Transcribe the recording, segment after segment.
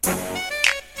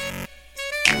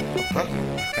Huh?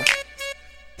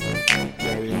 You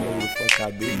already know who the fuck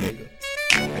I be, nigga.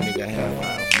 That nigga half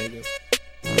house, nigga.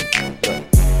 Look.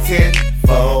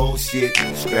 Tenfold shit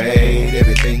straight,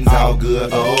 everything's all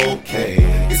good, okay.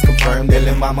 It's confirmed that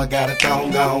lil' mama got a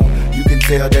thong on. You can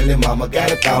tell that lil' mama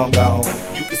got a thong on.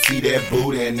 You can see that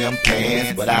booty in them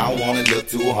pants, but I don't wanna look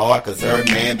too hard, cause her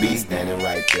man be standing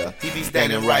right there. He be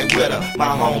standing right with her. My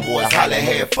homeboys holla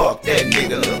head, fuck that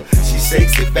nigga. Look, she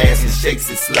shakes it fast and shakes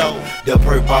it slow. The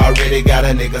perp already got a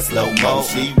nigga slow mo.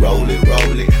 She roll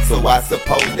it, so I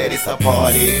suppose that it's a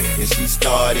party. And she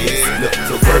started, look,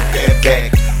 to work that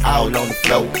back out on the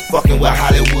floor, fucking with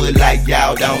Hollywood like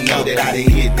y'all don't know that I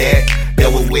didn't hit that.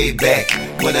 That was way back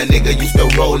when a nigga used to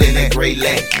roll in that gray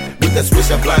lack with a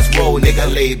switch of blunts roll,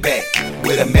 nigga laid back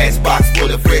with a matchbox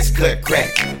full of fresh cut crack.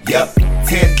 Yup,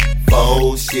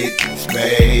 tenfold shit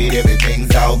straight,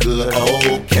 everything's all good,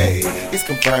 okay. It's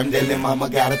confirmed that lil' mama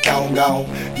got a thong on.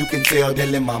 You can tell that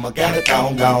lil' mama got a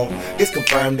thong on. It's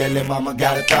confirmed that lil' mama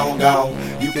got a thong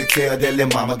on. You can tell that lil'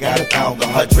 mama got a thong on.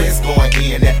 Her dress going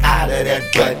in and out of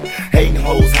that butt. Hating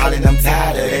hoes hollering, I'm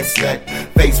tired of that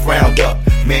slut. Face round up,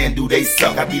 man, do they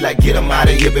suck? I be like, get them out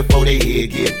of here before they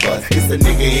head get bust. It's a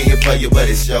nigga in here for you, but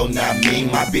it's sure not me.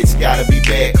 My bitch gotta be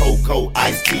bad, cold,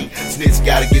 iced tea. Snitch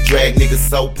gotta get dragged, niggas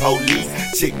so police.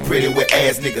 Chick pretty with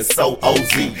ass, niggas so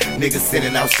OZ. Niggas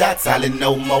sending out shots, hollering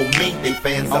no more me. They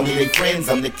fans on me, they friends,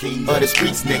 I'm the king of the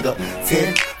streets, nigga.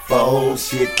 Tenfold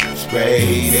shit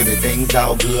straight, everything's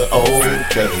all good,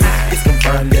 okay. It's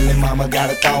confirmed that lil' mama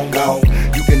got a thong on.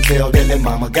 You can tell that lil'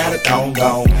 mama got a thong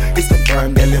on. It's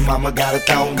confirmed that lil' mama got a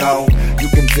thong on. You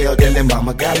can tell that lil'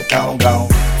 mama got a thong on.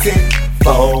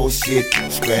 Tenfold shit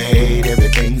straight,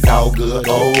 everything's all good,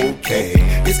 okay.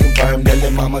 It's confirmed that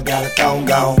lil' mama got a thong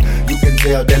on. You can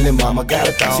tell that lil' mama got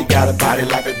a thong. She got a body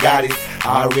like a goddess,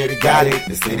 I already got it.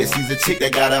 They say that she's a chick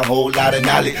that got a whole lot of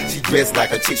knowledge. She dressed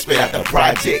like a chick straight out the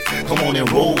project. Come on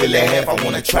and roll with that half, I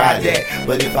wanna try that.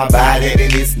 But if I buy that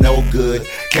and it's no good,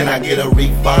 can I get a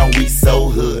refund? We so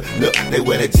hood. Look, they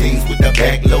wear the jeans with the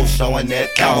back low, showing that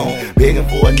thong. Begging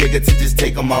for a nigga to just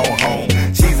take them on home.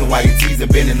 Cheesing while you teasing,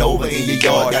 bending over in your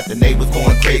yard. Got the neighbors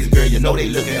going crazy, girl, you know they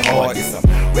looking hard. This some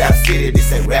rap city,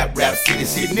 this ain't rap city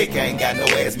shit. Nigga ain't got no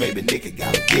ass, maybe nigga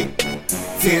got a dick.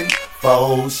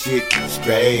 Tenfold shit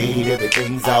straight,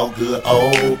 everything's all good,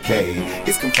 okay.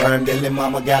 It's confirmed that lil'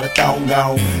 mama got a thong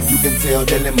on. You can tell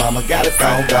that lil' mama got a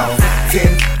thong on.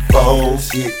 Tenfold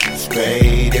shit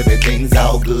straight, everything's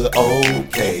all good,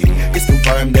 okay. It's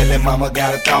confirmed that lil' mama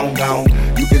got a thong on.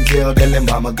 You can tell that lil'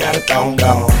 mama got a thong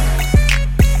on.